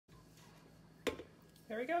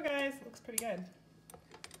There we go, guys. Looks pretty good.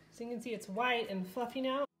 So you can see it's white and fluffy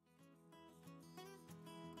now.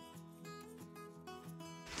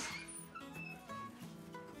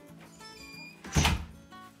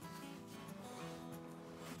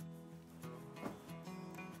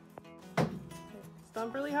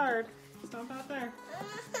 Stomp really hard. Stomp out there.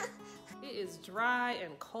 It is dry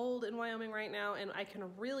and cold in Wyoming right now, and I can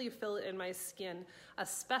really feel it in my skin,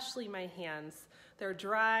 especially my hands. They're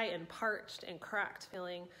dry and parched and cracked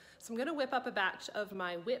feeling. So I'm gonna whip up a batch of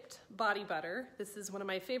my whipped body butter. This is one of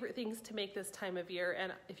my favorite things to make this time of year,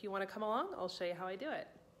 and if you wanna come along, I'll show you how I do it.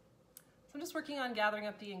 So I'm just working on gathering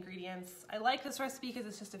up the ingredients. I like this recipe because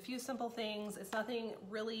it's just a few simple things. It's nothing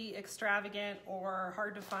really extravagant or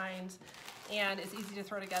hard to find, and it's easy to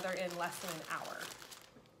throw together in less than an hour.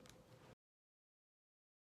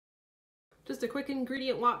 Just a quick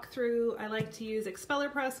ingredient walkthrough. I like to use expeller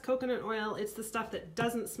press coconut oil. It's the stuff that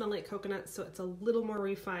doesn't smell like coconut, so it's a little more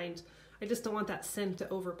refined. I just don't want that scent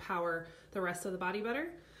to overpower the rest of the body butter.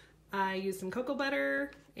 I use some cocoa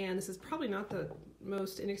butter, and this is probably not the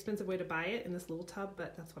most inexpensive way to buy it in this little tub,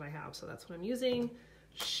 but that's what I have, so that's what I'm using.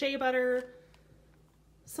 Shea butter,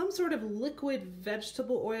 some sort of liquid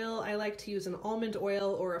vegetable oil. I like to use an almond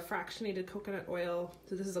oil or a fractionated coconut oil.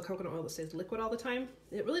 So this is a coconut oil that stays liquid all the time.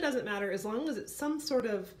 It really doesn't matter as long as it's some sort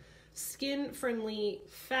of skin-friendly,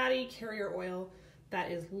 fatty carrier oil that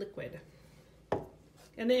is liquid.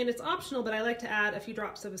 And then it's optional, but I like to add a few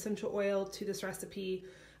drops of essential oil to this recipe.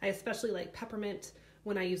 I especially like peppermint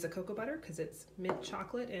when I use the cocoa butter because it's mint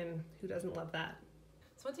chocolate, and who doesn't love that?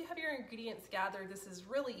 So once you have your ingredients gathered, this is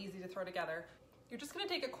really easy to throw together. You're just gonna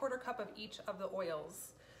take a quarter cup of each of the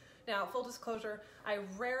oils. Now, full disclosure, I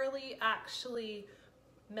rarely actually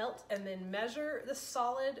melt and then measure the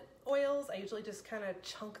solid oils. I usually just kind of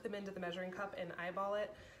chunk them into the measuring cup and eyeball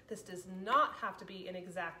it. This does not have to be an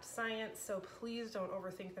exact science, so please don't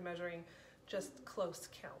overthink the measuring, just close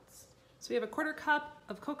counts. So we have a quarter cup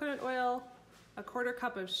of coconut oil, a quarter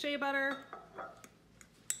cup of shea butter,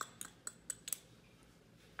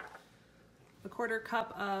 a quarter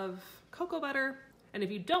cup of cocoa butter, and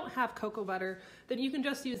if you don't have cocoa butter, then you can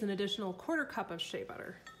just use an additional quarter cup of shea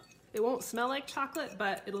butter. It won't smell like chocolate,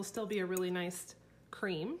 but it'll still be a really nice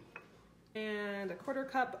cream. And a quarter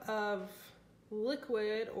cup of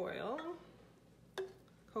liquid oil,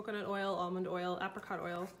 coconut oil, almond oil, apricot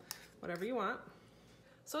oil, whatever you want.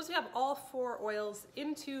 So as we have all four oils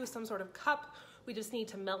into some sort of cup, we just need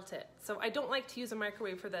to melt it. So I don't like to use a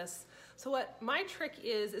microwave for this. So what my trick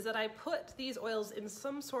is that I put these oils in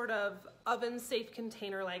some sort of oven-safe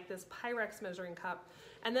container like this Pyrex measuring cup,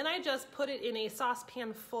 and then I just put it in a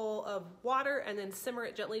saucepan full of water and then simmer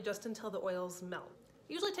it gently just until the oils melt.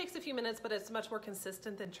 It usually takes a few minutes, but it's much more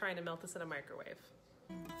consistent than trying to melt this in a microwave.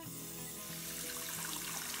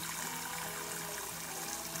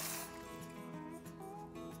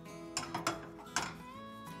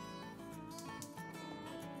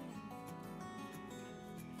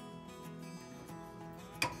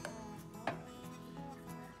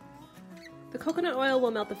 The coconut oil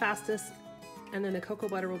will melt the fastest, and then the cocoa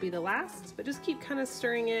butter will be the last, but just keep kind of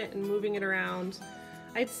stirring it and moving it around.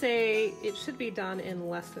 I'd say it should be done in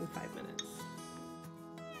less than 5 minutes.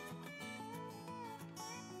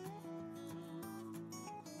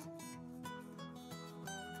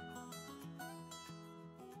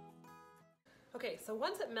 Okay, so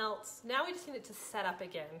once it melts, now we just need it to set up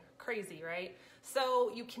again. Crazy, right?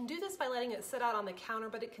 So you can do this by letting it sit out on the counter,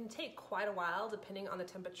 but it can take quite a while depending on the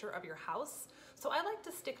temperature of your house. So I like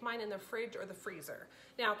to stick mine in the fridge or the freezer.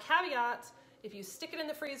 Now, caveat, if you stick it in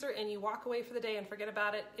the freezer and you walk away for the day and forget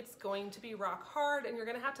about it, it's going to be rock hard and you're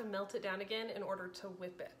gonna have to melt it down again in order to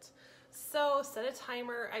whip it. So set a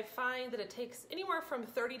timer. I find that it takes anywhere from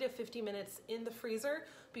 30 to 50 minutes in the freezer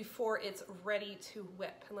before it's ready to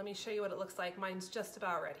whip. And let me show you what it looks like. Mine's just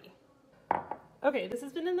about ready. Okay, this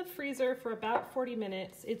has been in the freezer for about 40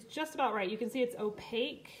 minutes. It's just about right. You can see it's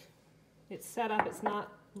opaque. It's set up, it's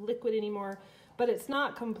not liquid anymore, but it's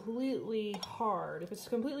not completely hard. If it's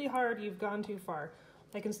completely hard, you've gone too far.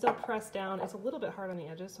 I can still press down. It's a little bit hard on the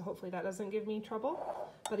edges, so hopefully that doesn't give me trouble.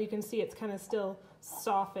 But you can see it's kind of still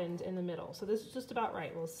softened in the middle. So this is just about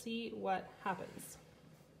right. We'll see what happens.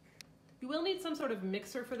 You will need some sort of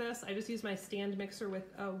mixer for this. I just use my stand mixer with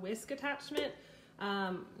a whisk attachment.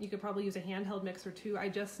 You could probably use a handheld mixer too. I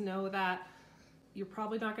just know that you're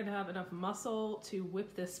probably not going to have enough muscle to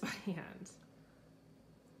whip this by hand.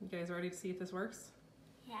 You guys ready to see if this works?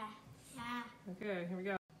 Yeah. Yeah. Okay, here we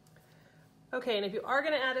go. Okay, and if you are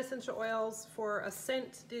gonna add essential oils for a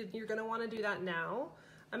scent, you're gonna wanna do that now.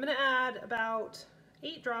 I'm gonna add about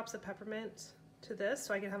 8 drops of peppermint to this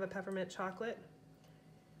so I can have a peppermint chocolate.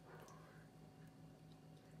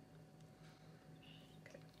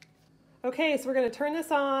 Okay, so we're going to turn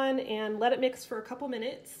this on and let it mix for a couple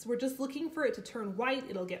minutes. We're just looking for it to turn white.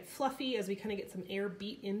 It'll get fluffy as we kind of get some air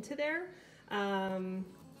beat into there.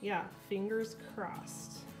 Yeah, fingers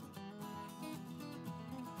crossed.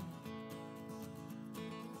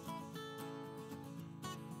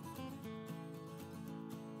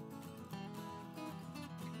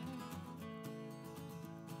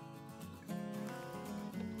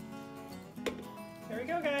 There we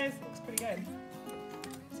go, guys. Looks pretty good.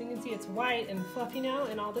 So you can see it's white and fluffy now,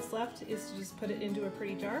 and all that's left is to just put it into a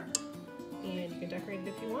pretty jar. And you can decorate it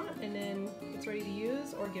if you want, and then it's ready to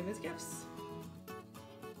use or give as gifts.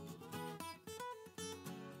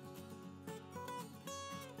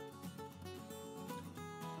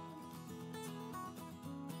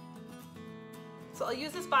 So I'll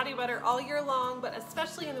use this body butter all year long, but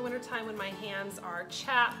especially in the wintertime when my hands are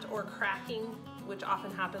chapped or cracking, which often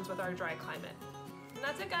happens with our dry climate. And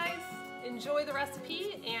that's it, guys. Enjoy the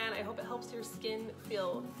recipe, and I hope it helps your skin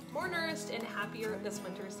feel more nourished and happier this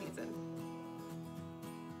winter season.